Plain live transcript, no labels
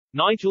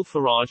Nigel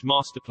Farage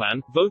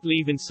masterplan, Vote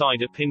Leave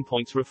Insider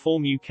pinpoints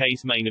Reform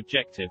UK's main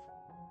objective.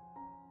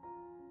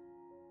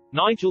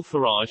 Nigel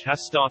Farage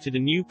has started a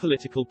new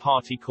political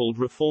party called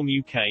Reform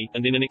UK,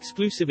 and in an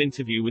exclusive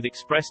interview with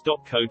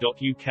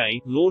Express.co.uk,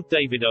 Lord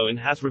David Owen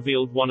has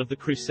revealed one of the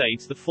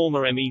crusades the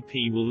former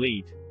MEP will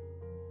lead.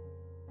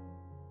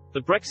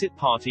 The Brexit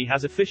Party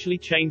has officially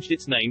changed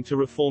its name to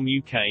Reform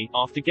UK,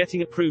 after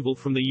getting approval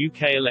from the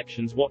UK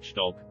elections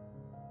watchdog.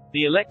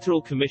 The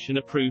Electoral Commission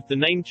approved the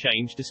name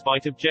change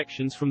despite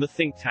objections from the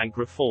think tank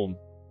Reform.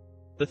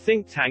 The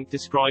think tank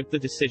described the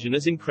decision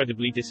as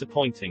incredibly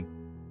disappointing.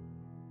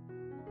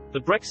 The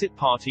Brexit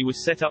Party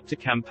was set up to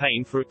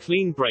campaign for a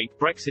clean break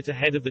Brexit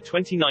ahead of the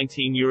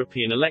 2019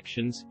 European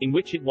elections, in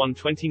which it won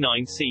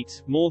 29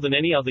 seats, more than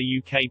any other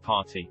UK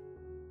party.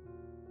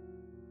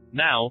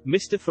 Now,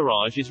 Mr.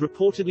 Farage is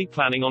reportedly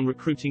planning on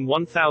recruiting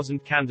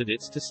 1,000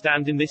 candidates to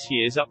stand in this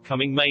year's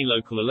upcoming May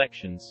local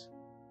elections.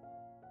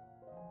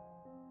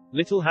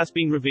 Little has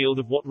been revealed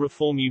of what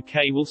Reform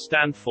UK will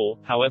stand for,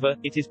 however,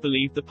 it is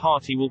believed the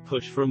party will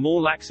push for a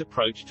more lax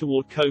approach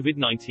toward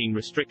COVID-19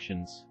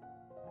 restrictions.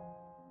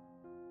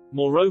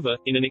 Moreover,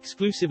 in an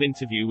exclusive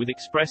interview with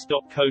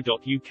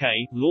Express.co.uk,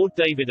 Lord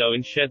David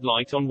Owen shed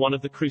light on one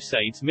of the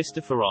crusades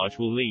Mr. Farage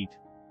will lead.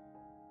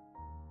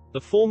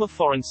 The former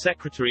Foreign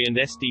Secretary and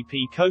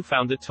SDP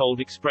co-founder told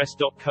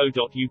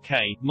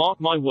Express.co.uk, "Mark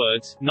my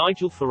words,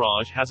 Nigel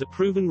Farage has a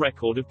proven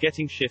record of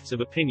getting shifts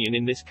of opinion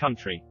in this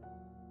country.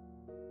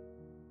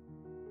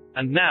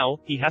 And now,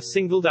 he has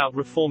singled out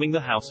reforming the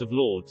House of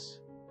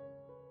Lords.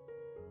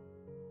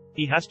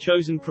 He has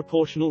chosen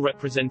proportional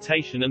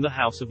representation and the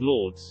House of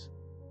Lords.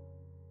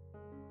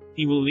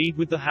 He will lead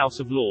with the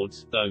House of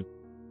Lords, though.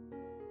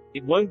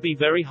 It won't be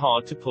very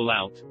hard to pull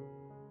out."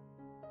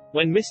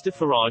 When Mr.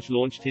 Farage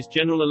launched his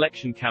general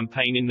election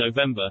campaign in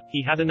November,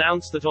 he had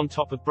announced that on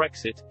top of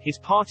Brexit, his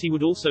party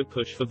would also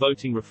push for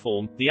voting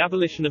reform, the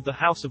abolition of the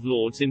House of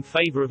Lords in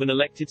favour of an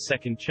elected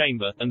second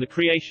chamber, and the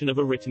creation of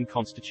a written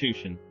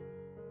constitution.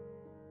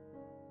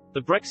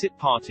 The Brexit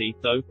Party,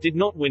 though, did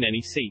not win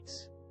any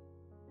seats.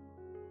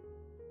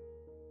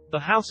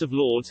 The House of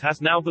Lords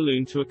has now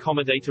ballooned to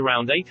accommodate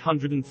around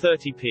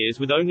 830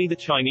 peers, with only the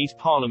Chinese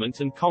Parliament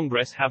and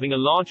Congress having a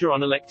larger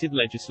unelected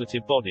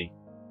legislative body.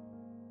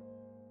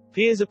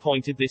 Peers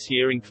appointed this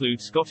year include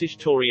Scottish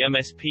Tory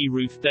MSP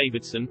Ruth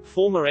Davidson,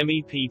 former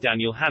MEP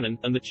Daniel Hannan,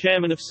 and the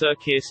chairman of Sir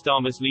Keir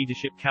Starmer's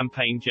leadership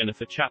campaign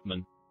Jennifer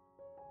Chapman.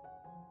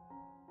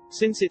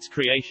 Since its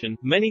creation,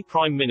 many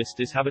prime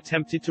ministers have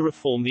attempted to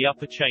reform the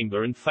upper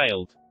chamber and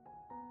failed.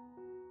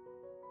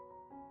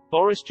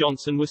 Boris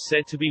Johnson was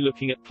said to be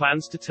looking at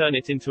plans to turn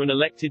it into an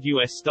elected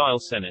US-style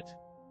Senate.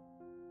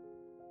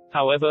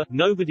 However,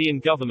 nobody in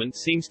government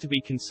seems to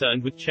be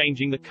concerned with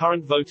changing the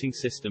current voting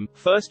system,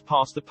 first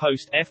past the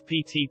post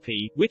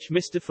FPTP, which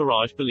Mr.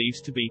 Farage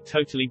believes to be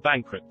totally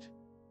bankrupt.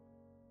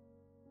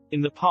 In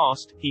the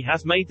past, he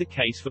has made the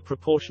case for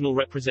proportional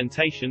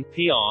representation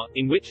 (PR),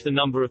 in which the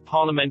number of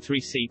parliamentary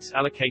seats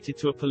allocated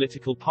to a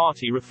political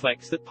party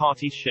reflects that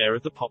party's share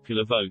of the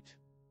popular vote.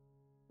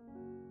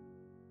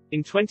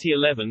 In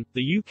 2011,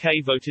 the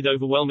UK voted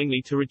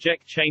overwhelmingly to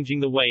reject changing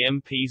the way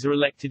MPs are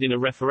elected in a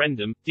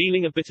referendum,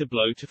 dealing a bitter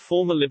blow to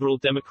former Liberal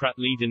Democrat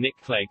leader Nick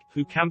Clegg,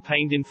 who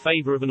campaigned in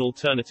favour of an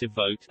alternative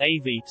vote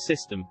 (AV)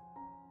 system.